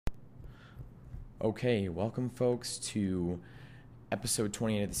Okay, welcome folks to episode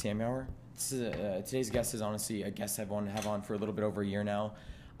 28 of the Sammy Hour. Today's guest is honestly a guest I've wanted to have on for a little bit over a year now.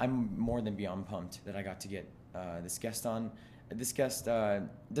 I'm more than beyond pumped that I got to get this guest on. This guest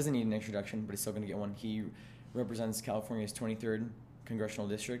doesn't need an introduction, but he's still going to get one. He represents California's 23rd Congressional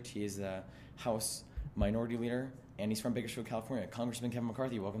District. He is the House Minority Leader, and he's from Bakersfield, California. Congressman Kevin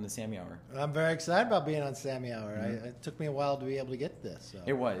McCarthy, welcome to the Sammy Hour. I'm very excited about being on Sammy Hour. Mm-hmm. It took me a while to be able to get this. So.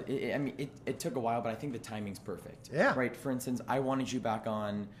 It was. It took a while, but I think the timing's perfect. Yeah. Right. For instance, I wanted you back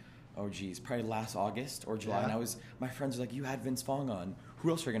on, probably last August or July, and my friends were like, you had Vince Fong on. Who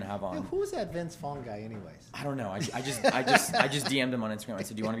else are you gonna have on? Yeah, who's that Vince Fong guy, anyways? I don't know. I just DM'd him on Instagram. I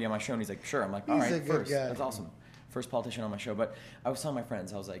said, do you want to be on my show? And he's like, sure. I'm like, all right, he's a good guy. That's awesome. First politician on my show. But I was telling my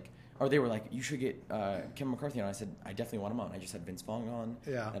friends, I was like, or they were like, you should get Kevin McCarthy on. I said, I definitely want him on. I just had Vince Fong on.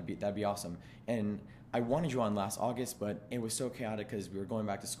 Yeah. That'd be awesome. And I wanted you on last August, but it was so chaotic because we were going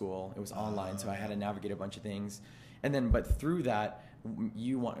back to school. It was online, so I had to navigate a bunch of things. And then, but through that,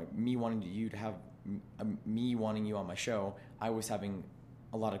 me wanting you on my show, I was having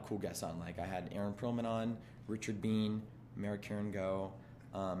a lot of cool guests on. Like I had Aaron Perlman on, Richard Bean, Mary Karen Go,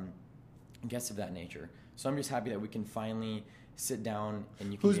 guests of that nature. So I'm just happy that we can finally sit down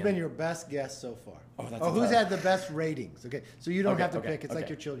and you can. Who's been your best guest so far? Who's had the best ratings? Okay, so you don't have to pick. It's okay. like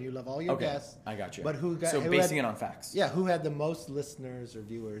your children. You love all your guests. I got you. But basing it on facts? Yeah, who had the most listeners or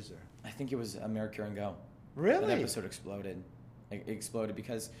viewers? I think it was Mary Karen Go. Really? That episode exploded. It exploded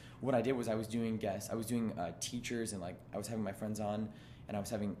because what I did was I was doing guests. I was doing teachers and I was having my friends on. And I was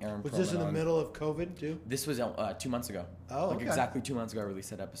having Aaron Perlman on. Was this in the middle of COVID too? This was 2 months ago. Oh, okay. Exactly 2 months ago I released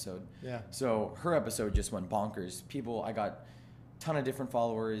that episode. Yeah. So her episode just went bonkers. I got a ton of different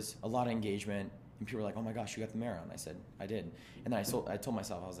followers, a lot of engagement, and people were like, oh my gosh, you got the mayor on. I said, I did. And then I told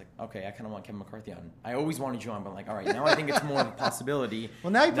myself, I was like, okay, I kind of want Kevin McCarthy on. I always wanted you on, but I'm like, all right, now I think it's more of a possibility.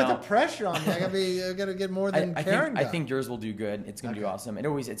 Well, now you put the pressure on me. I got to get more than Karen I think yours will do good. It's going to do awesome.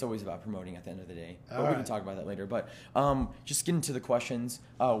 It's always about promoting at the end of the day. But we can talk about that later. But just getting to the questions,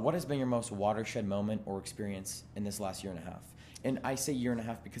 what has been your most watershed moment or experience in this last year and a half? And I say year and a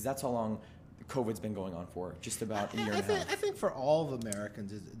half because that's how long COVID's been going on for, just about a year and a half. I think for all of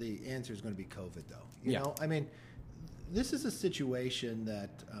Americans, the answer is going to be COVID, though. You know, I mean, this is a situation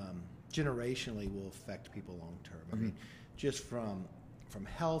that generationally will affect people long term. I mean, just from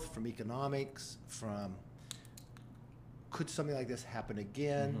health, from economics, from could something like this happen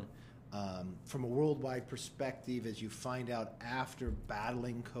again? From a worldwide perspective, as you find out after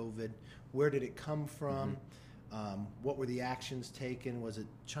battling COVID, where did it come from? What were the actions taken? Was it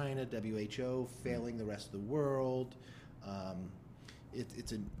China, WHO, failing the rest of the world?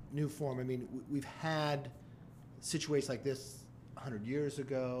 It's a new form. I mean, we've had situations like this 100 years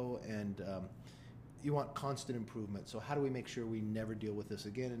ago, and you want constant improvement. So how do we make sure we never deal with this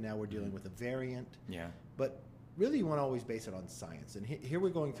again? And now we're dealing with a variant. Yeah. But really, you want to always base it on science. And here we're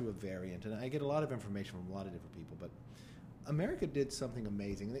going through a variant, and I get a lot of information from a lot of different people. But America did something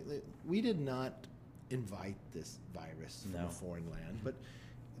amazing. We did not invite this virus from a foreign land, but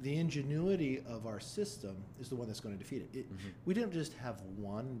the ingenuity of our system is the one that's going to defeat it. We didn't just have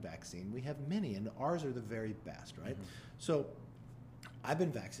one vaccine, we have many, and ours are the very best, right? So I've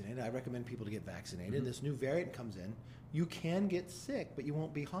been vaccinated. I recommend people to get vaccinated. This new variant comes in. You can get sick, but you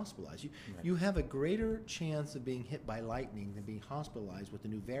won't be hospitalized. You have a greater chance of being hit by lightning than being hospitalized with the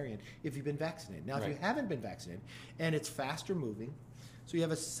new variant if you've been vaccinated. Now, if you haven't been vaccinated, and it's faster moving, so you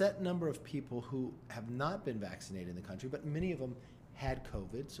have a set number of people who have not been vaccinated in the country, but many of them had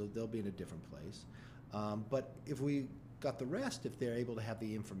COVID, so they'll be in a different place. But if we got the rest, if they're able to have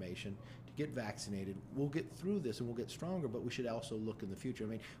the information to get vaccinated, we'll get through this and we'll get stronger, but we should also look in the future. I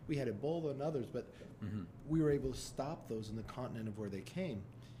mean, we had Ebola and others, but we were able to stop those in the continent of where they came.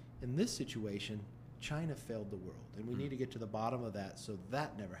 In this situation, China failed the world, and we need to get to the bottom of that so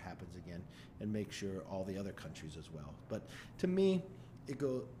that never happens again and make sure all the other countries as well. But to me, it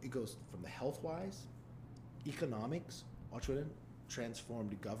goes from the health-wise, economics, watch what it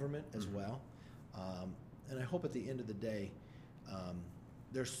transformed government as well. And I hope at the end of the day,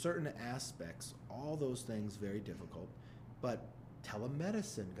 there's certain aspects, all those things very difficult, but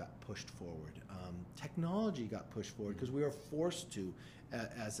telemedicine got pushed forward. Technology got pushed forward because we were forced to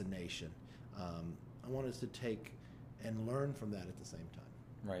as a nation. I want us to take and learn from that at the same time.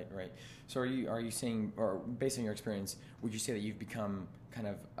 Right. So are you saying, or based on your experience, would you say that you've become kind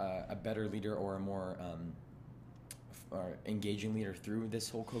of a better leader or a more engaging leader through this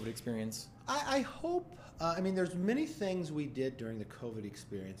whole COVID experience? I hope. I mean, there's many things we did during the COVID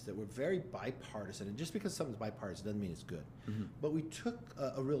experience that were very bipartisan. And just because something's bipartisan doesn't mean it's good. But we took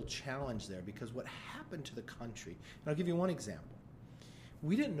a real challenge there because what happened to the country, and I'll give you one example.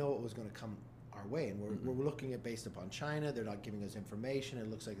 We didn't know what was going to come our our way, and we're looking at based upon China. They're not giving us information. It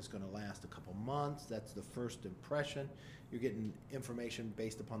looks like it's going to last a couple months. That's the first impression. You're getting information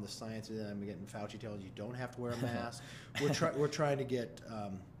based upon the science, and then I'm getting Fauci telling you don't have to wear a mask. We're trying to get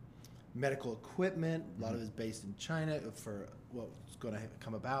medical equipment. A lot of it is based in China for what's going to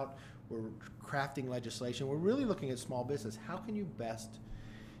come about. We're crafting legislation. We're really looking at small business. How can you best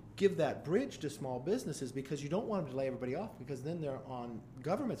give that bridge to small businesses, because you don't want them to lay everybody off, because then they're on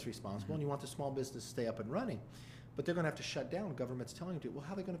government's responsible, and you want the small business to stay up and running. But they're going to have to shut down. Government's telling them to. Well,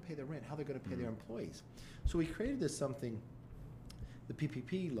 how are they going to pay their rent? How are they going to pay their employees? So we created this something, the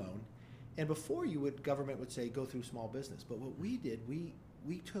PPP loan, and before government would say go through small business. But what we did, we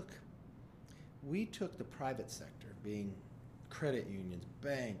took the private sector, being credit unions,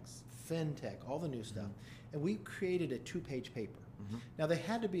 banks, fintech, all the new stuff, and we created a 2-page paper. Now, they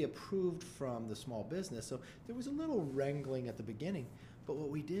had to be approved from the small business, so there was a little wrangling at the beginning. But what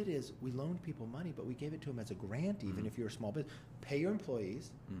we did is we loaned people money, but we gave it to them as a grant, even if you're a small business. Pay your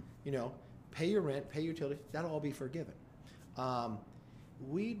employees, pay your rent, pay your utilities. That'll all be forgiven.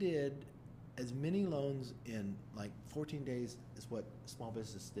 We did as many loans in like 14 days as what Small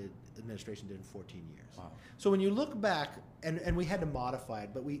Business Administration did in 14 years. Wow. So when you look back, and we had to modify it,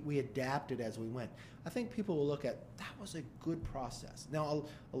 but we adapted as we went. I think people will look at, that was a good process. Now,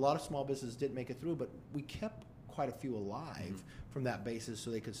 a lot of small businesses didn't make it through, but we kept quite a few alive from that basis so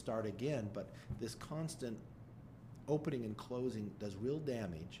they could start again. But this constant opening and closing does real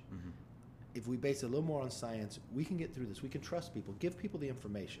damage. If we base it a little more on science, we can get through this. We can trust people, give people the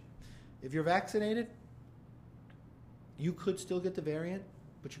information. If you're vaccinated, you could still get the variant,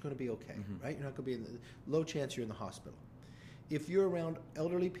 but you're going to be okay, right? You're not going to be in the low chance you're in the hospital. If you're around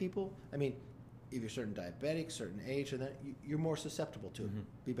elderly people, I mean, if you're certain diabetic, certain age, and that, you're more susceptible to it.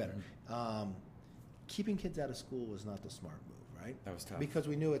 Be better. Keeping kids out of school was not the smart move, right? That was tough. Because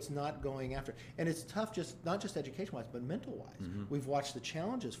we knew it's not going after. And it's tough, not just education-wise, but mental-wise. We've watched the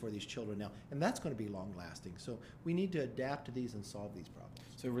challenges for these children now, and that's going to be long-lasting. So we need to adapt to these and solve these problems.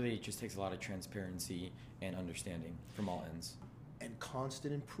 So really it just takes a lot of transparency and understanding from all ends. And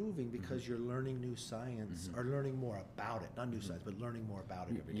constant improving, because you're learning new science, or learning more about it. Not new science, but learning more about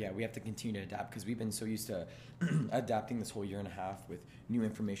it every day. Yeah, we have to continue to adapt, because we've been so used to adapting this whole year and a half with new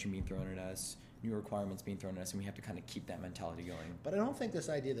information being thrown at us, new requirements being thrown at us, and we have to kind of keep that mentality going. But I don't think this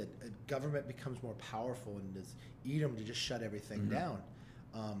idea that government becomes more powerful and does them to just shut everything down.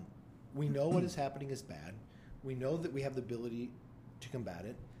 We know what is happening is bad. We know that we have the ability to combat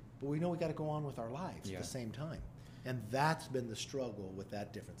it, but we know we got to go on with our lives at the same time. And that's been the struggle with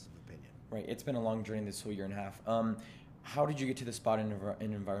that difference of opinion. Right. It's been a long journey this whole year and a half. How did you get to the spot in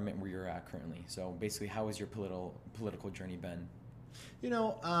an environment where you're at currently? So basically, how has your political journey been?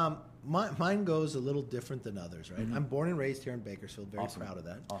 Mine goes a little different than others, right? I'm born and raised here in Bakersfield, very proud of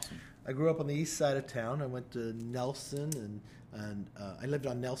that. Awesome. I grew up on the east side of town. I went to Nelson, and I lived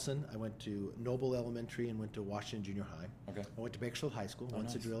on Nelson. I went to Noble Elementary and went to Washington Junior High. Okay. I went to Bakersfield High School.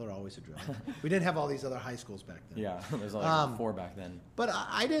 Once nice. a driller, always a driller. We didn't have all these other high schools back then. Yeah, there's only 4 back then. But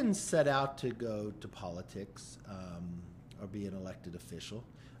I didn't set out to go to politics or be an elected official.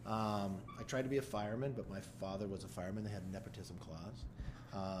 I tried to be a fireman, but my father was a fireman. They had a nepotism clause.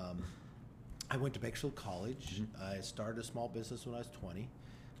 I went to Bakersfield College. I started a small business when I was 20.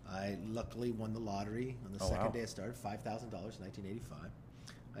 I luckily won the lottery on the second day I started, $5,000 in 1985.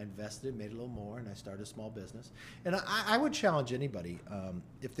 I invested, made a little more, and I started a small business. And I would challenge anybody,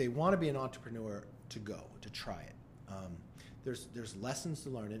 if they want to be an entrepreneur, to try it. There's lessons to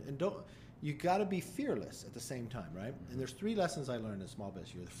learn, and you got to be fearless at the same time, right? And there's 3 lessons I learned in small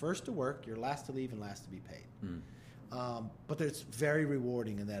business. You're the first to work, you're last to leave, and last to be paid. But it's very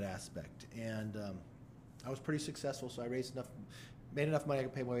rewarding in that aspect. And I was pretty successful, so I made enough money I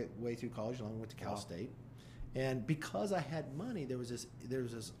could pay my way through college, and I went to Cal State. And because I had money, there was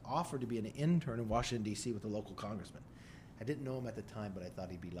this offer to be an intern in Washington, D.C. with a local congressman. I didn't know him at the time, but I thought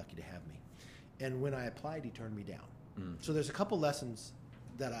he'd be lucky to have me. And when I applied, he turned me down. So there's a couple lessons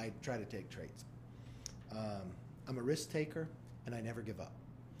that I try to take traits. I'm a risk taker, and I never give up.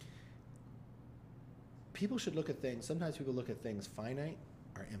 People should look at things, sometimes people look at things finite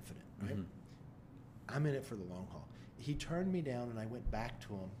or infinite, right? I'm in it for the long haul. He turned me down, and I went back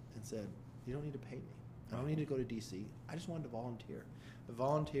to him and said, you don't need to pay me. I don't need to go to D.C. I just wanted to volunteer. I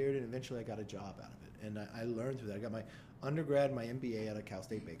volunteered, and eventually I got a job out of it. And I learned through that. I got my undergrad, my MBA out of Cal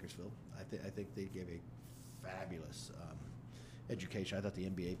State Bakersfield. I think they gave a fabulous education. I thought the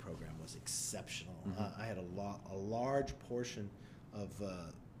MBA program was exceptional. I had a large portion of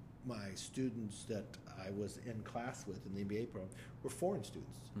my students that I was in class with in the MBA program were foreign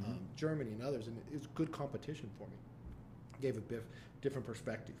students, Germany and others, and it was good competition for me. Gave a different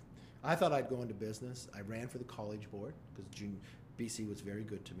perspective. I thought I'd go into business. I ran for the college board because BC was very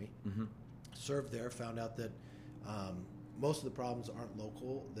good to me. Mm-hmm. Served there, found out that most of the problems aren't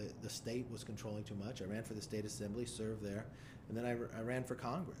local. The state was controlling too much. I ran for the state assembly, served there, and then I ran for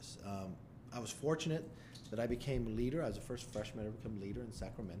Congress. I was fortunate that I became leader. I was the first freshman to become leader in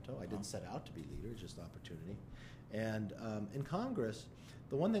Sacramento. I didn't set out to be leader, just opportunity. And in Congress,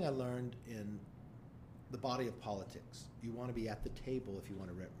 the one thing I learned in the body of politics, you want to be at the table if you want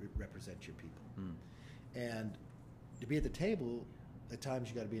to represent your people. Mm. And to be at the table, at times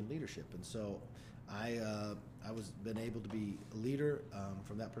you got to be in leadership. And so I was been able to be a leader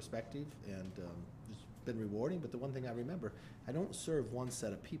from that perspective, and it's been rewarding. But the one thing I remember, I don't serve one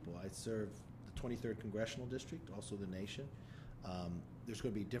set of people. I serve the 23rd Congressional District, also the nation. There's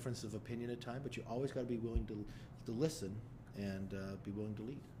going to be difference of opinion at times, but you always got to be willing to listen and be willing to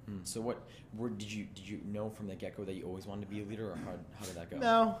lead. So did you know from the get-go that you always wanted to be a leader, or how did that go?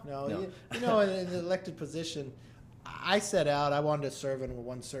 No. You know, in an elected position, I set out, I wanted to serve in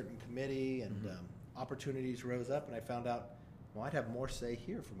one certain committee, and opportunities rose up, and I found out, well, I'd have more say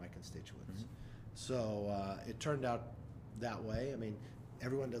here for my constituents. So it turned out that way. I mean,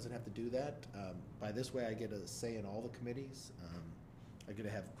 everyone doesn't have to do that. By this way, I get a say in all the committees. I get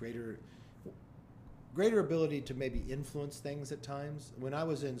to have greater ability to maybe influence things at times. When I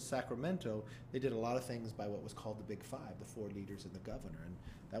was in Sacramento, they did a lot of things by what was called the Big Five, the 4 leaders and the governor, and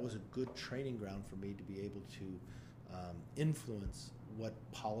that was a good training ground for me to be able to influence what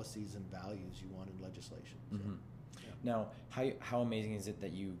policies and values you want in legislation. So, Now, how amazing is it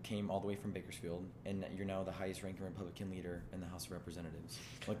that you came all the way from Bakersfield and that you're now the highest ranking Republican leader in the House of Representatives?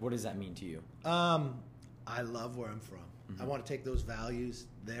 Like, what does that mean to you? I love where I'm from. I want to take those values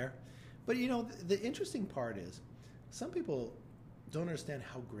there. But, you know, the interesting part is some people don't understand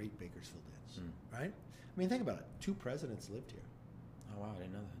how great Bakersfield is, right? I mean, think about it. 2 presidents lived here. Oh, wow, I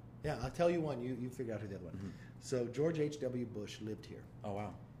didn't know that. Yeah, I'll tell you one. You figure out who the other one. So George H.W. Bush lived here. Oh,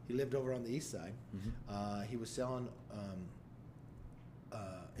 wow. He lived over on the east side. He was selling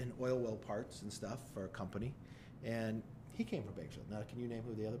in oil well parts and stuff for a company, and he came from Bakersfield. Now, can you name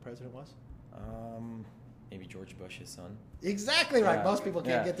who the other president was? Maybe George Bush, his son. Exactly right. Most people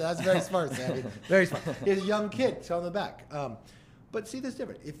can't get that. That's very smart, Sandy. Very smart. He's a young kid. Tell him the back. But see, this is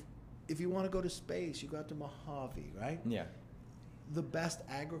different. If you want to go to space, you go out to Mojave, right? Yeah. The best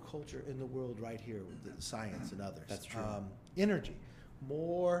agriculture in the world right here with the science and others. That's true. Energy.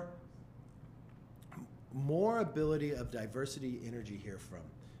 More ability of diversity energy here from,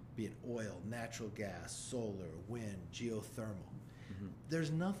 be it oil, natural gas, solar, wind, geothermal.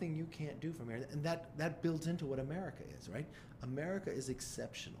 There's nothing you can't do from here. And that builds into what America is, right? America is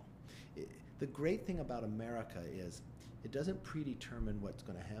exceptional. The great thing about America is it doesn't predetermine what's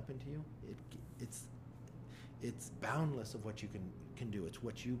going to happen to you. It's boundless of what you can do. It's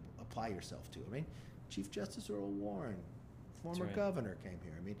what you apply yourself to. I mean, Chief Justice Earl Warren, former governor, came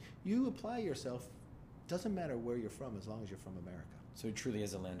here. I mean, you apply yourself. Doesn't matter where you're from as long as you're from America. So it truly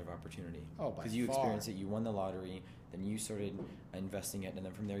is a land of opportunity. Oh, by far. Because you experienced it, you won the lottery, then you started investing it, and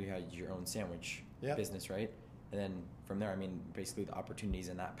then from there you had your own sandwich business, right? And then from there, I mean, basically the opportunities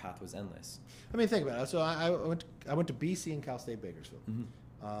in that path was endless. I mean, think about it. So I went to BC and Cal State Bakersfield.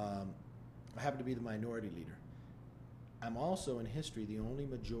 I happen to be the minority leader. I'm also in history the only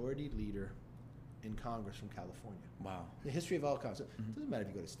majority leader in Congress from California. Wow. The history of all Congress. It doesn't matter if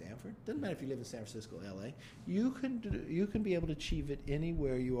you go to Stanford. It doesn't matter if you live in San Francisco, LA. You can be able to achieve it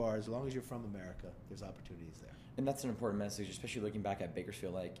anywhere you are as long as you're from America. There's opportunities there. And that's an important message, especially looking back at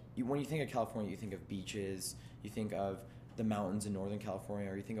Bakersfield. Like, when you think of California, you think of beaches, you think of the mountains in Northern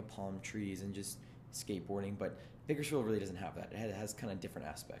California, or you think of palm trees and just skateboarding. But Bakersfield really doesn't have that. It has kind of different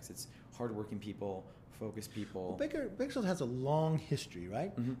aspects. It's hardworking people, focused people. Well, Bakersfield has a long history,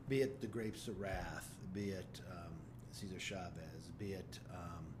 right? Be it the Grapes of Wrath, be it Cesar Chavez, be it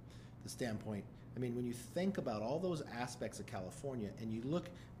the standpoint. I mean, when you think about all those aspects of California, and you look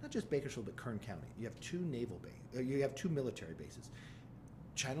not just Bakersfield but Kern County, you have 2 you have 2 military bases,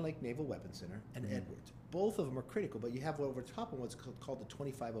 China Lake Naval Weapons Center and Edwards. Both of them are critical, but you have over top of what's called the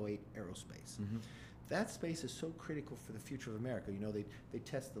 2508 aerospace. That space is so critical for the future of America. You know, they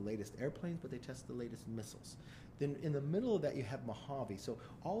test the latest airplanes, but they test the latest missiles. Then in the middle of that, you have Mojave. So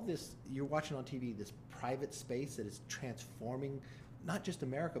all this, you're watching on TV, this private space that is transforming not just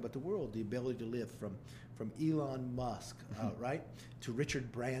America, but the world, the ability to live from Elon Musk, right, to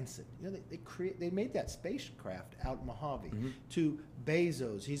Richard Branson. You know, they made that spacecraft out in Mojave. To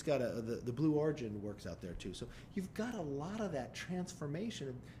Bezos, he's got the Blue Origin works out there too. So you've got a lot of that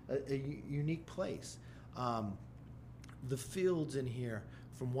transformation, a unique place. The fields in here,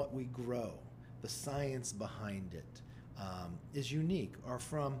 from what we grow, the science behind it is unique. Or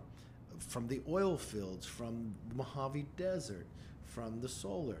from from the oil fields, from the Mojave Desert, from the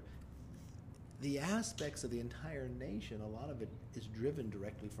solar. The aspects of the entire nation, a lot of it is driven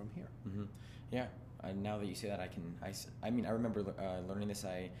directly from here. Mm-hmm. Yeah. Now that you say that, I remember learning this.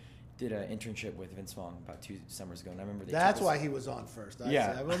 I did an internship with Vince Vaughn about 2 summers ago, and I remember that's why he was on first. I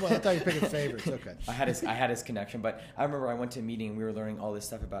thought you were picking favorites. Okay. I had his connection, but I remember I went to a meeting and we were learning all this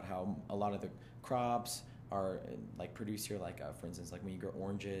stuff about how a lot of the crops are like produced here. Like for instance, like when you grow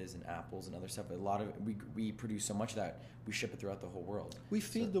oranges and apples and other stuff, a lot of we produce so much that we ship it throughout the whole world. We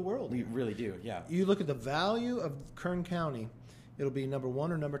feed the world. We really do. Yeah. You look at the value of Kern County, it'll be number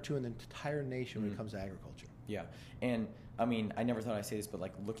 1 or number 2 in the entire nation when it comes to agriculture. Yeah, and I mean, I never thought I'd say this, but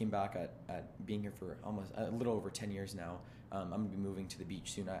like looking back at being here for almost a little over 10 years now, I'm going to be moving to the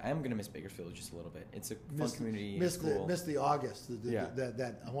beach soon. I am going to miss Bakersfield just a little bit. It's a fun community. Miss the August,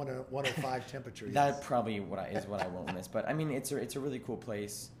 that 105 temperature. That's probably what I won't miss. But I mean, it's a really cool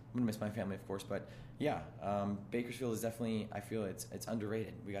place. I'm going to miss my family, of course, but yeah, Bakersfield is definitely, I feel it's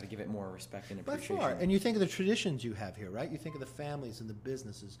underrated. We got to give it more respect and appreciation. By far. And you think of the traditions you have here, right? You think of the families and the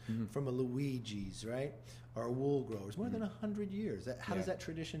businesses from a Luigi's, right? Or wool growers, more than 100 years. How does that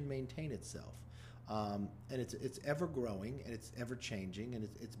tradition maintain itself? And it's ever growing, and it's ever changing, and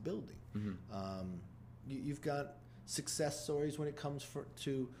it's building. You've got success stories when it comes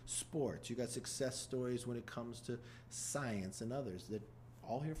to sports. You've got success stories when it comes to science and others that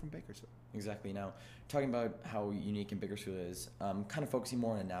all here from Bakersfield. Exactly. Now, talking about how unique and Bakersfield is, kind of focusing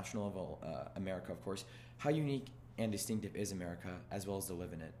more on a national level, America, of course. How unique and distinctive is America, as well as to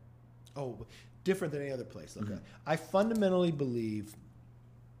live in it? Oh, different than any other place. Look, I fundamentally believe,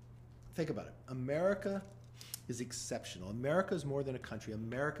 think about it, America is exceptional. America is more than a country.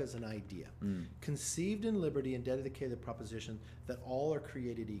 America is an idea. Conceived in liberty and dedicated to the proposition that all are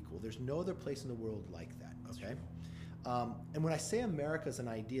created equal. There's no other place in the world like that, okay? And when I say America is an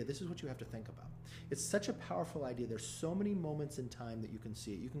idea, this is what you have to think about. It's such a powerful idea. There's so many moments in time that you can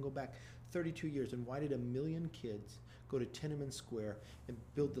see it. You can go back 32 years, and why did 1 million kids go to Tiananmen Square and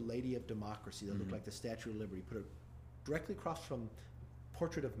build the Lady of Democracy that looked like the Statue of Liberty, put it directly across from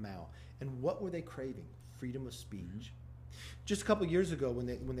portrait of Mao? And what were they craving? Freedom of speech. Just a couple of years ago,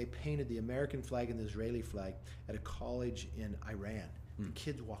 when they painted the American flag and the Israeli flag at a college in Iran, the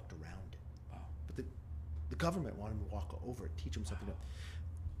kids walked around it. Wow. But the government wanted them to walk over it, teach them something else.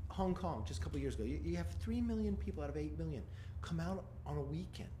 Hong Kong, just a couple of years ago, you have 3 million people out of 8 million come out on a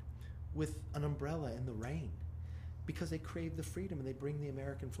weekend with an umbrella in the rain because they crave the freedom and they bring the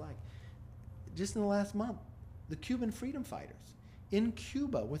American flag. Just in the last month, the Cuban freedom fighters in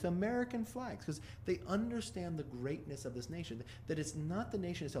Cuba with American flags, because they understand the greatness of this nation, that it's not the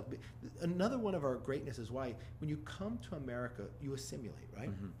nation itself. Another one of our greatness is why when you come to America, you assimilate, right?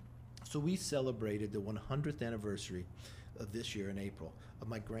 So we celebrated the 100th anniversary of this year in April of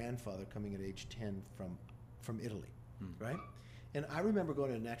my grandfather coming at age 10 from Italy, right? And I remember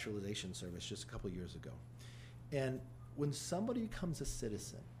going to a naturalization service just a couple of years ago. And when somebody becomes a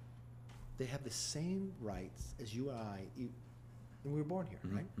citizen, they have the same rights as you and I, and we were born here,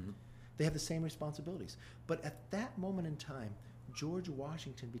 right? They have the same responsibilities. But at that moment in time, George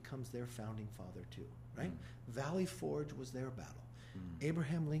Washington becomes their founding father too, right? Valley Forge was their battle.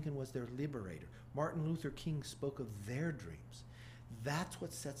 Abraham Lincoln was their liberator. Martin Luther King spoke of their dreams. That's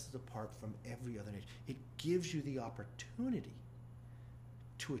what sets us apart from every other nation. It gives you the opportunity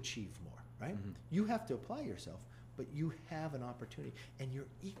to achieve more, right? You have to apply yourself, but you have an opportunity, and you're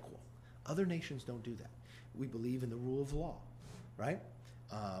equal. Other nations don't do that. We believe in the rule of law, right?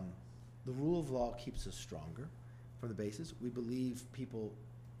 The rule of law keeps us stronger from the basis. We believe people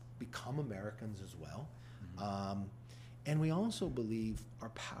become Americans as well. And we also believe our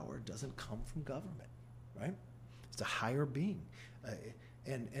power doesn't come from government, right? It's a higher being.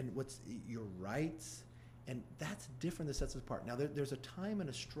 And what's your rights, and that's different that sets us apart. Now, there's a time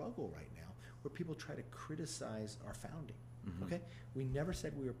and a struggle right now where people try to criticize our founding, okay? We never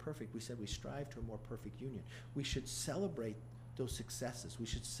said we were perfect. We said we strive to a more perfect union. We should celebrate those successes. We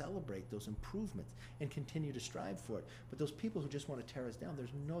should celebrate those improvements and continue to strive for it. But those people who just want to tear us down,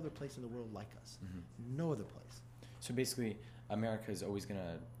 there's no other place in the world like us. No other place. So basically, America is always going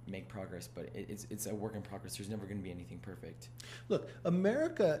to make progress, but it's a work in progress. There's never going to be anything perfect. Look,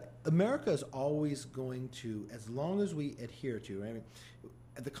 America is always going to, as long as we adhere to, I mean,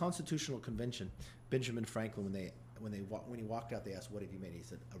 at the Constitutional Convention, Benjamin Franklin, when he walked out, they asked, "What have you made?" He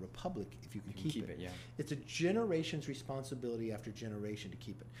said, "A republic, if you can keep it." Yeah. It's a generation's responsibility after generation to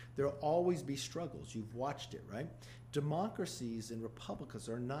keep it. There will always be struggles. You've watched it, right? Democracies and republics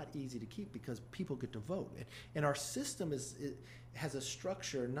are not easy to keep because people get to vote. And our system has a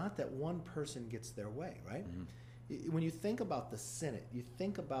structure, not that one person gets their way, right? When you think about the Senate, you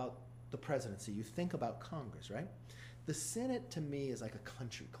think about the presidency, you think about Congress, right? The Senate, to me, is like a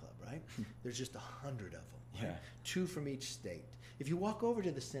country club, right? There's just 100 of them, right? Yeah. 2 from each state. If you walk over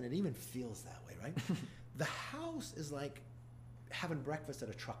to the Senate, it even feels that way, right? The House is like having breakfast at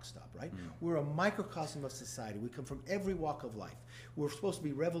a truck stop, right? We're a microcosm of society. We come from every walk of life. We're supposed to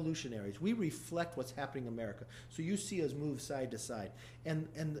be revolutionaries. We reflect what's happening in America. So you see us move side to side. And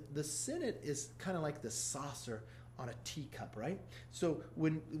the Senate is kind of like the saucer on a teacup, right? So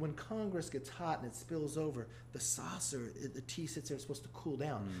when Congress gets hot and it spills over, the saucer, the tea sits there, it's supposed to cool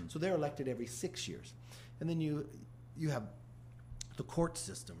down. So they're elected every 6 years. And then you have the court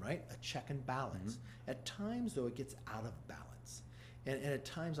system, right? A check and balance. At times, though, it gets out of balance. And at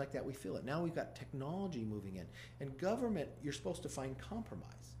times like that, we feel it. Now we've got technology moving in. And government, you're supposed to find compromise.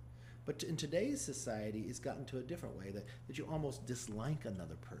 But in today's society, it's gotten to a different way that you almost dislike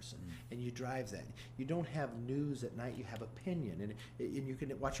another person. And you drive that. You don't have news at night, you have opinion. And you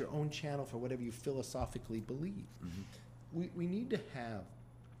can watch your own channel for whatever you philosophically believe. We need to have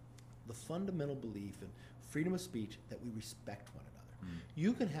the fundamental belief in freedom of speech that we respect one another.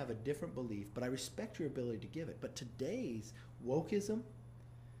 You can have a different belief, but I respect your ability to give it. But today's wokeism,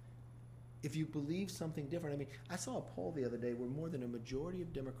 if you believe something different, I mean, I saw a poll the other day where more than a majority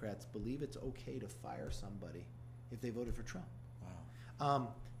of Democrats believe it's okay to fire somebody if they voted for Trump.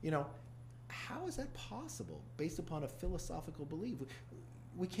 Wow. You know, how is that possible based upon a philosophical belief?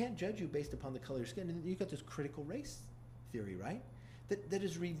 We can't judge you based upon the color of your skin. And you've got this critical race theory, right? That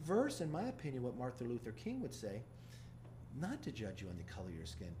is reverse, in my opinion, what Martin Luther King would say. Not to judge you on the color of your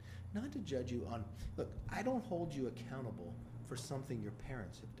skin, not to judge you on, look, I don't hold you accountable for something your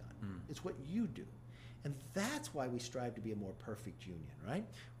parents have done. It's what you do. And that's why we strive to be a more perfect union, right?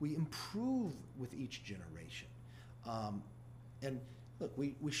 We improve with each generation. And look,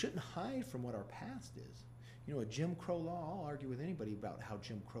 we shouldn't hide from what our past is. You know, a Jim Crow law, I'll argue with anybody about how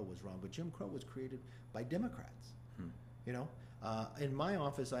Jim Crow was wrong, but Jim Crow was created by Democrats. You know, in my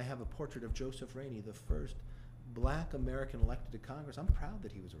office, I have a portrait of Joseph Rainey, the first Black American elected to Congress. I'm proud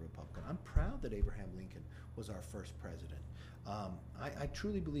that he was a Republican. I'm proud that Abraham Lincoln was our first president. I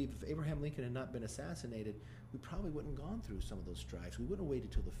truly believe if Abraham Lincoln had not been assassinated, we probably wouldn't have gone through some of those strides. We wouldn't have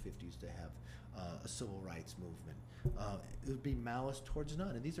waited till the 50s to have a civil rights movement. It would be malice towards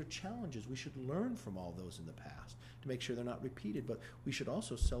none. And these are challenges. We should learn from all those in the past to make sure they're not repeated, but we should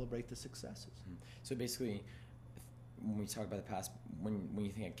also celebrate the successes. So basically, when we talk about the past, when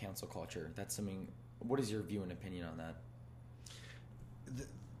you think of cancel culture, that's something. What is your view and opinion on that?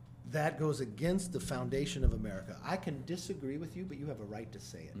 That goes against the foundation of America. I can disagree with you, but you have a right to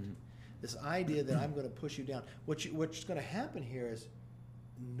say it. This idea that I'm going to push you down. What's going to happen here is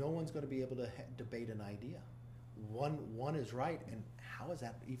no one's going to be able to debate an idea. One is right, and how is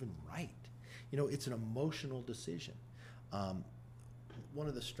that even right? You know, it's an emotional decision. One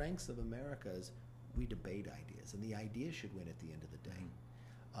of the strengths of America is we debate ideas, and the idea should win at the end of the day.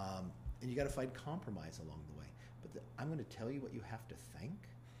 And you got to find compromise along the way. But I'm going to tell you what you have to think.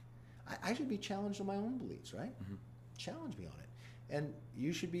 I should be challenged on my own beliefs, right? Challenge me on it. And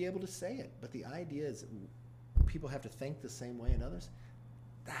you should be able to say it. But the idea is people have to think the same way in others.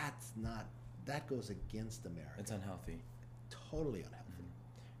 That goes against America. It's unhealthy. Totally unhealthy.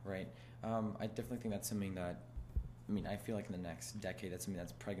 Right. I definitely think that's something that, I mean, I feel like in the next decade, that's something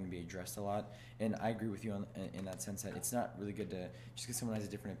that's probably going to be addressed a lot. And I agree with you in that sense that it's not really good to, just because someone has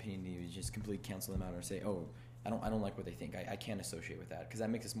a different opinion than you, just completely cancel them out or say, oh, I don't like what they think. I can't associate with that, because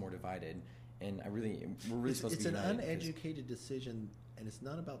that makes us more divided. And we're really supposed to be united. It's an uneducated decision, and it's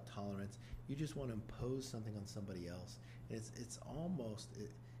not about tolerance. You just want to impose something on somebody else. And it's almost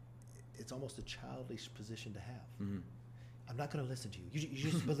a childish position to have. I'm not going to listen to you.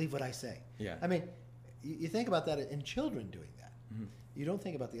 You just believe what I say. Yeah. I mean, you think about that in children doing that. You don't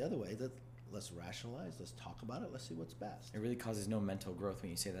think about the other way. That let's rationalize, let's talk about it, let's see what's best. It really causes no mental growth when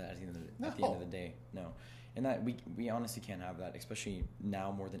you say that at the end of the day. No. And that we honestly can't have that, especially now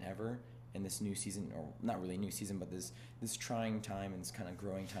more than ever in this new season, or not really new season, but this trying time and this kind of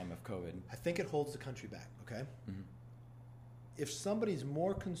growing time of COVID. I think it holds the country back, okay? If somebody's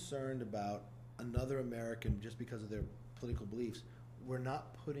more concerned about another American just because of their political beliefs, we're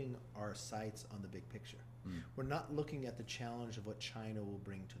not putting our sights on the big picture. We're not looking at the challenge of what China will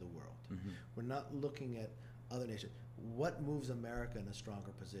bring to the world. We're not looking at other nations. What moves America in a stronger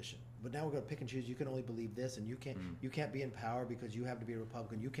position? But now we're going to pick and choose. You can only believe this, and you can't be in power because you have to be a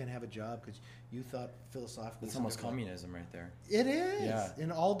Republican. You can't have a job because you thought philosophically. It's almost communism right there. It is,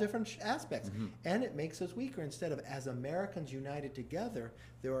 in all different aspects. And it makes us weaker. Instead of, as Americans united together,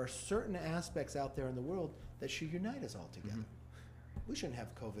 there are certain aspects out there in the world that should unite us all together. We shouldn't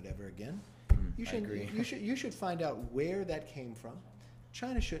have COVID ever again. I agree. You should find out where that came from,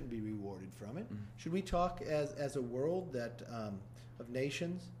 China shouldn't be rewarded from it. Should we talk as a world that of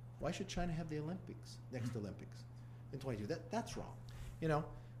nations? Why should China have the Olympics, next Olympics in 22? That's wrong,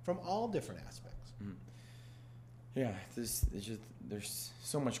 from all different aspects. Yeah, there's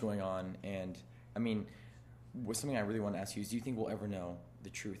so much going on, and I mean, something I really want to ask you is, do you think we'll ever know the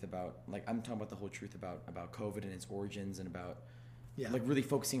truth about, like, I'm talking about the whole truth about COVID and its origins, and about like really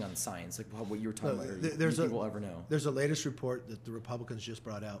focusing on science, like what you were talking about earlier. Do you think we'll ever know? There's a latest report that the Republicans just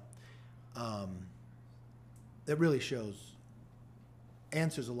brought out that really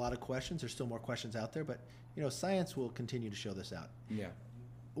answers a lot of questions. There's still more questions out there, but science will continue to show this out. Yeah.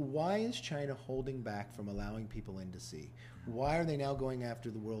 Why is China holding back from allowing people in to see? Why are they now going after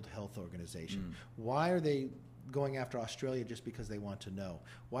the World Health Organization? Why are they going after Australia just because they want to know?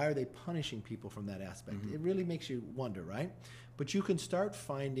 Why are they punishing people from that aspect? It really makes you wonder, right? But you can start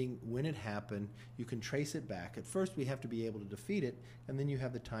finding when it happened. You can trace it back. At first, we have to be able to defeat it, and then you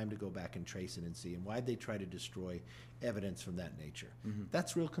have the time to go back and trace it and see. And why'd they try to destroy evidence from that nature?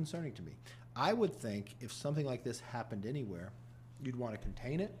 That's real concerning to me. I would think if something like this happened anywhere, you'd want to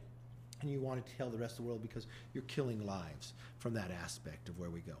contain it, and you want to tell the rest of the world, because you're killing lives from that aspect of where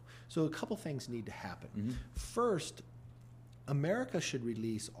we go. So a couple things need to happen. First, America should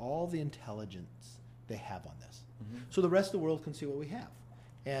release all the intelligence they have on this, so the rest of the world can see what we have,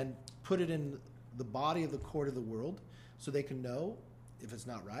 and put it in the body of the court of the world, so they can know if it's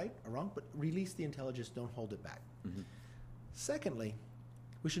not right or wrong, but release the intelligence, don't hold it back. Secondly,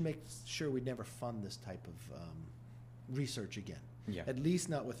 we should make sure we never fund this type of research again. At least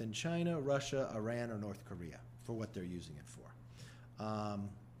not within China, Russia, Iran, or North Korea, for what they're using it for.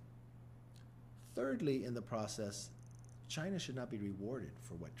 Thirdly, in the process, China should not be rewarded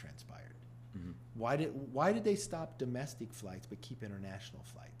for what transpired. Why did they stop domestic flights but keep international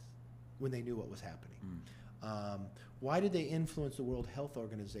flights when they knew what was happening? Why did they influence the World Health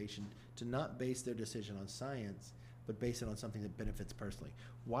Organization to not base their decision on science, but base it on something that benefits personally?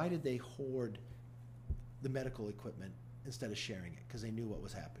 Why did they hoard the medical equipment instead of sharing it? Because they knew what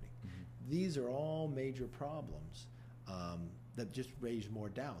was happening. These are all major problems that just raise more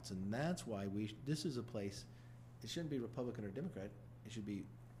doubts, and that's why this is a place, it shouldn't be Republican or Democrat, it should be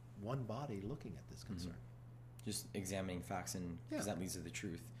one body looking at this concern. Just examining facts, and because that leads to the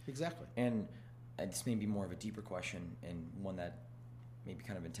truth. Exactly. And this may be more of a deeper question, and one that may be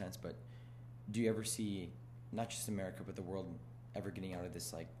kind of intense, but do you ever see, not just America, but the world ever getting out of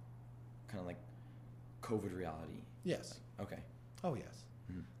this, like, kind of like COVID reality? Yes. Okay. Oh, yes.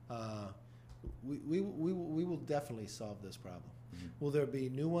 We will definitely solve this problem. Will there be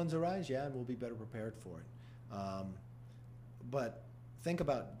new ones arise? Yeah, and we'll be better prepared for it. But think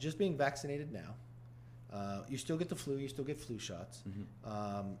about just being vaccinated now. You still get the flu. You still get flu shots.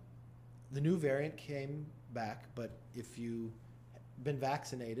 The new variant came back, but if you've been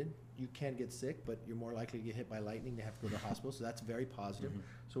vaccinated, you can get sick, but you're more likely to get hit by lightning to have to go to the hospital, so that's very positive.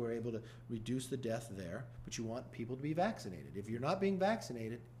 So we're able to reduce the death there, but you want people to be vaccinated. If you're not being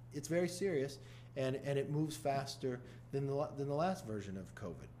vaccinated, it's very serious, and it moves faster than the last version of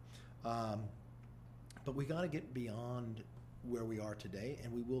COVID. But we got to get beyond where we are today,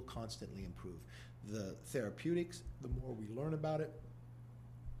 and we will constantly improve. The therapeutics, the more we learn about it,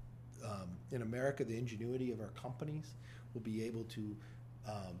 in America, the ingenuity of our companies will be able to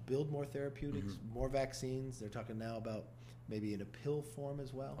build more therapeutics, more vaccines. They're talking now about maybe in a pill form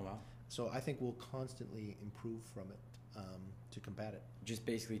as well. Oh, wow. So I think we'll constantly improve from it to combat it. Just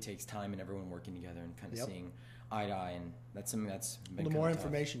basically takes time and everyone working together and kind of seeing eye to eye, and that's something that's been the more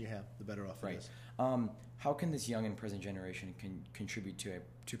information you have, the better off it is. How can this young and present generation contribute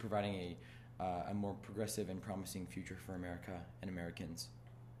to providing a more progressive and promising future for America and Americans?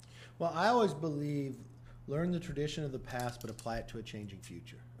 Well, I always believe learn the tradition of the past, but apply it to a changing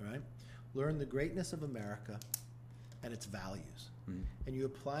future. All right, learn the greatness of America and its values, and you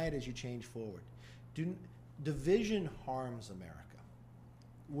apply it as you change forward. Division harms America.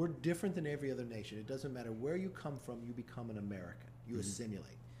 We're different than every other nation. It doesn't matter where you come from, you become an American. You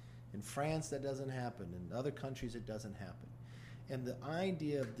assimilate. In France, that doesn't happen. In other countries, it doesn't happen. And the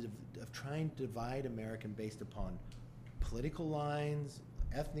idea of trying to divide American based upon political lines,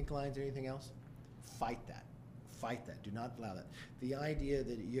 ethnic lines, or anything else, fight that. Fight that. Do not allow that. The idea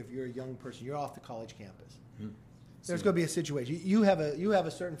that if you're a young person, you're off the college campus. There's going to be a situation. You have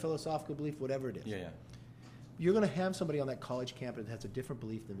a certain philosophical belief, whatever it is. Yeah. You're going to have somebody on that college campus that has a different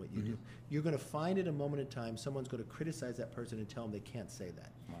belief than what you do. You're going to find at a moment in time someone's going to criticize that person and tell them they can't say that.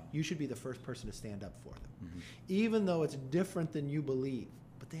 Wow. You should be the first person to stand up for them, even though it's different than you believe.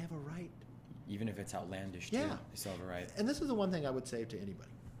 But they have a right. Even if it's outlandish, too, they still have a right. And this is the one thing I would say to anybody.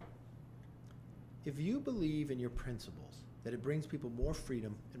 If you believe in your principles that it brings people more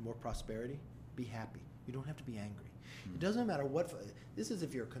freedom and more prosperity, be happy. You don't have to be angry. It doesn't matter what, this is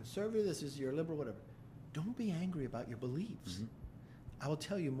if you're a conservative, this is you're a liberal, whatever. Don't be angry about your beliefs. I will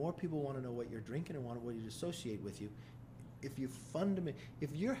tell you, more people want to know what you're drinking and want what you associate with you. If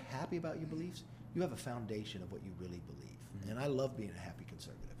you're happy about your beliefs, you have a foundation of what you really believe. And I love being a happy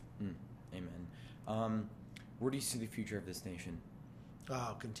conservative. Amen. Where do you see the future of this nation?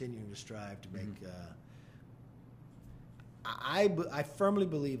 Continuing to strive to make. I firmly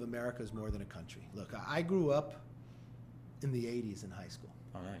believe America is more than a country. Look, I grew up in the 80s in high school.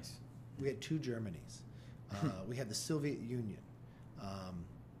 Oh, nice. We had 2 Germanys. We had the Soviet Union.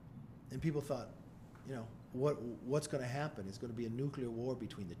 And people thought, you know, what's going to happen? It's going to be a nuclear war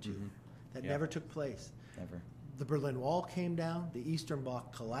between the two. That never took place. Never. The Berlin Wall came down. The Eastern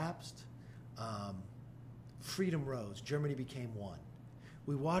Bloc collapsed. Freedom rose. Germany became one.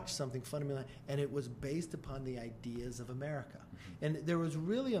 We watched something fundamental, and it was based upon the ideas of America. And there was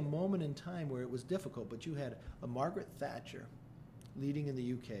really a moment in time where it was difficult, but you had a Margaret Thatcher leading in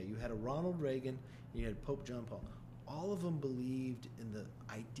the UK. You had a Ronald Reagan, and you had Pope John Paul. All of them believed in the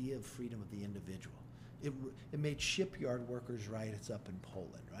idea of freedom of the individual. It made shipyard workers' rights up in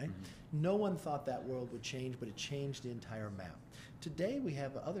Poland, right? No one thought that world would change, but it changed the entire map. Today we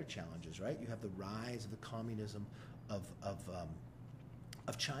have other challenges, right? You have the rise of the communism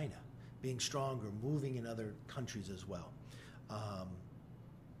of China being stronger, moving in other countries as well.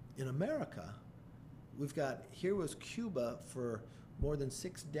 In America, here was Cuba for more than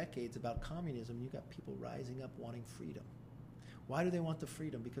 6 decades about communism. You got people rising up wanting freedom. Why do they want the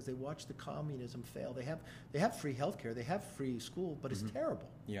freedom? Because they watched the communism fail. They have free healthcare, they have free school, but it's terrible.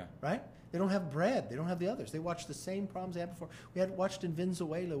 Yeah. Right? They don't have bread. They don't have the others. They watch the same problems they had before. We had watched in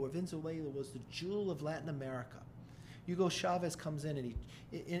Venezuela, where Venezuela was the jewel of Latin America. Hugo Chavez comes in and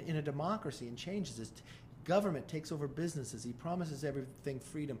in a democracy and changes his government, takes over businesses. He promises everything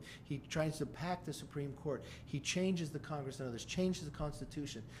freedom. He tries to pack the Supreme Court. He changes the Congress and others, changes the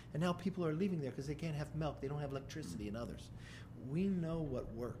Constitution. And now people are leaving there because they can't have milk. They don't have electricity and others. We know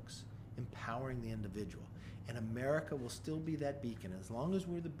what works, empowering the individual. And America will still be that beacon. As long as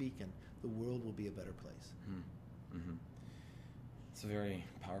we're the beacon, the world will be a better place. It's a very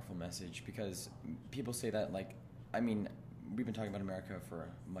powerful message, because people say that, like, I mean, we've been talking about America for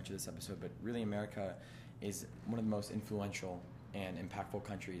much of this episode, but really America is one of the most influential and impactful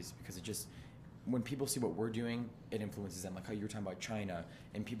countries, because it just, when people see what we're doing, it influences them. Like how you were talking about China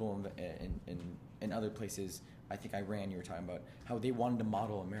and people in other places, I think Iran, you were talking about, how they wanted to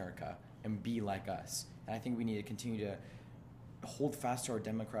model America and be like us. And I think we need to continue to hold fast to our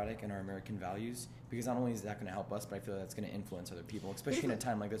democratic and our American values, because not only is that going to help us, but I feel that's going to influence other people, especially in a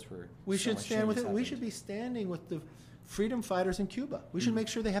time like this where we should stand with it. We should be standing with the freedom fighters in Cuba. We should make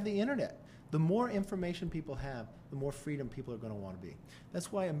sure they have the internet. The more information people have, the more freedom people are going to want to be.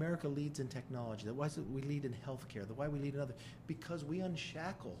 That's why America leads in technology. That's why we lead in healthcare. That's why we lead in other, because we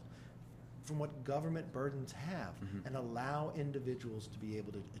unshackle from what government burdens have and allow individuals to be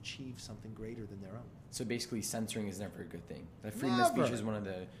able to achieve something greater than their own. So basically, censoring is never a good thing. That freedom of speech is one of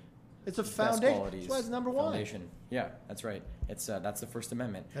the It's a foundation. That's why it's number one. Foundation. Yeah, that's right. It's that's the First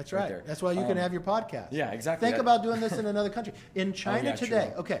Amendment. That's right. There. That's why you can have your podcast. Yeah, exactly. Think about doing this in another country. In China today,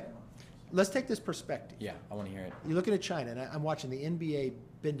 true. Okay, let's take this perspective. Yeah, I want to hear it. You're looking at China, and I'm watching the NBA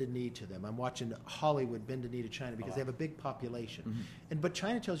bend a knee to them. I'm watching Hollywood bend a knee to China because they have a big population. But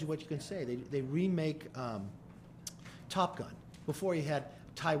China tells you what you can say. They remake Top Gun. Before he had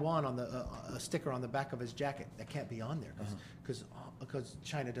Taiwan on a sticker on the back of his jacket. That can't be on there because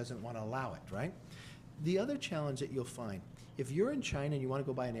China doesn't want to allow it, right? The other challenge that you'll find, if you're in China and you want to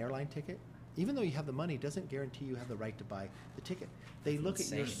go buy an airline ticket, even though you have the money, it doesn't guarantee you have the right to buy the ticket. They look at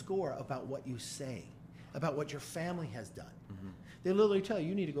your score about what you say, about what your family has done. They literally tell you,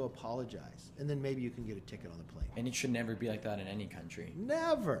 you need to go apologize, and then maybe you can get a ticket on the plane. And it should never be like that in any country.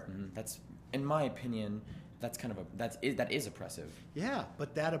 Never. That's, in my opinion, that's kind of that is oppressive. Yeah,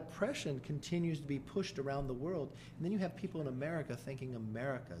 but that oppression continues to be pushed around the world, and then you have people in America thinking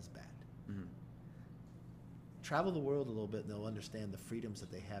America is bad. Travel the world a little bit, and they'll understand the freedoms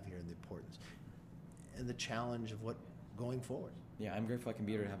that they have here and the importance and the challenge of what going forward. Yeah, I'm grateful I can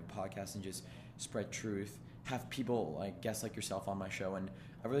be able to have a podcast and just spread truth, have people like guests like yourself on my show, and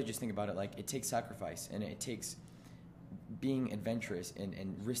I really just think about it like it takes sacrifice and it takes being adventurous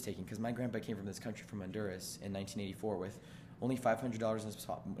and risk-taking, because my grandpa came from this country, from Honduras, in 1984 with only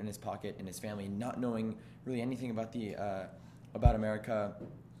 $500 in his pocket and his family, not knowing really anything about about America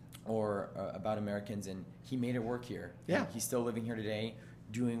or about Americans, and he made it work here. Yeah. He's still living here today,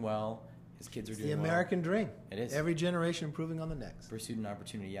 doing well, because kids are It's doing the well. American dream. It is. Every generation improving on the next. Pursuit and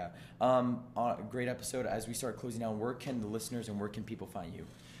opportunity, yeah. Great episode. As we start closing out, where can the listeners and where can people find you?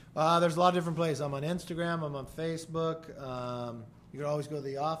 There's a lot of different places. I'm on Instagram. I'm on Facebook. You can always go to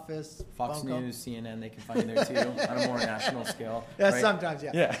the office. Fox Funko. News, CNN, they can find you there too on a more national scale. Yeah, right? sometimes,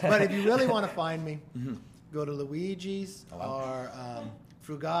 yeah. Yeah. But if you really want to find me, Mm-hmm. go to Luigi's or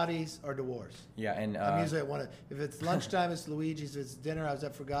Frugatti's or DeWars. Yeah, and I'm usually at one. If it's lunchtime, it's Luigi's. If it's dinner, I was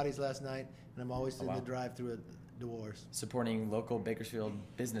at Frugatti's last night, and I'm always in the drive-through at DeWars. supporting local Bakersfield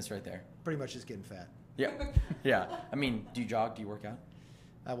business right there. Pretty much just getting fat. Yeah, yeah. I mean, do you jog? Do you work out?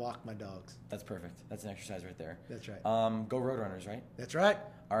 I walk my dogs. That's perfect. That's an exercise right there. That's right. Go Roadrunners, right? That's right.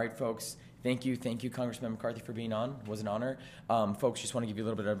 All right, folks. Thank you, Congressman McCarthy, for being on. It was an honor. Folks, just want to give you a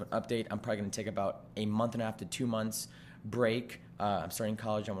little bit of an update. I'm probably going to take about a month and a half to 2 months break. I'm starting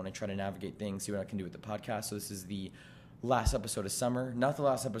college. I want to try to navigate things, see what I can do with the podcast. So this is the last episode of summer, not the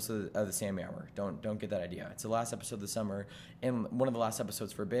last episode of the Sammy Hour. Don't get that idea. It's the last episode of the summer and one of the last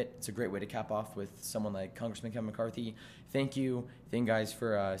episodes for a bit. It's a great way to cap off with someone like Congressman Kevin McCarthy. Thank you guys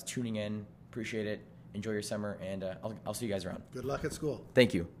for tuning in. Appreciate it. Enjoy your summer, and I'll see you guys around. Good luck at school.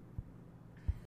 Thank you.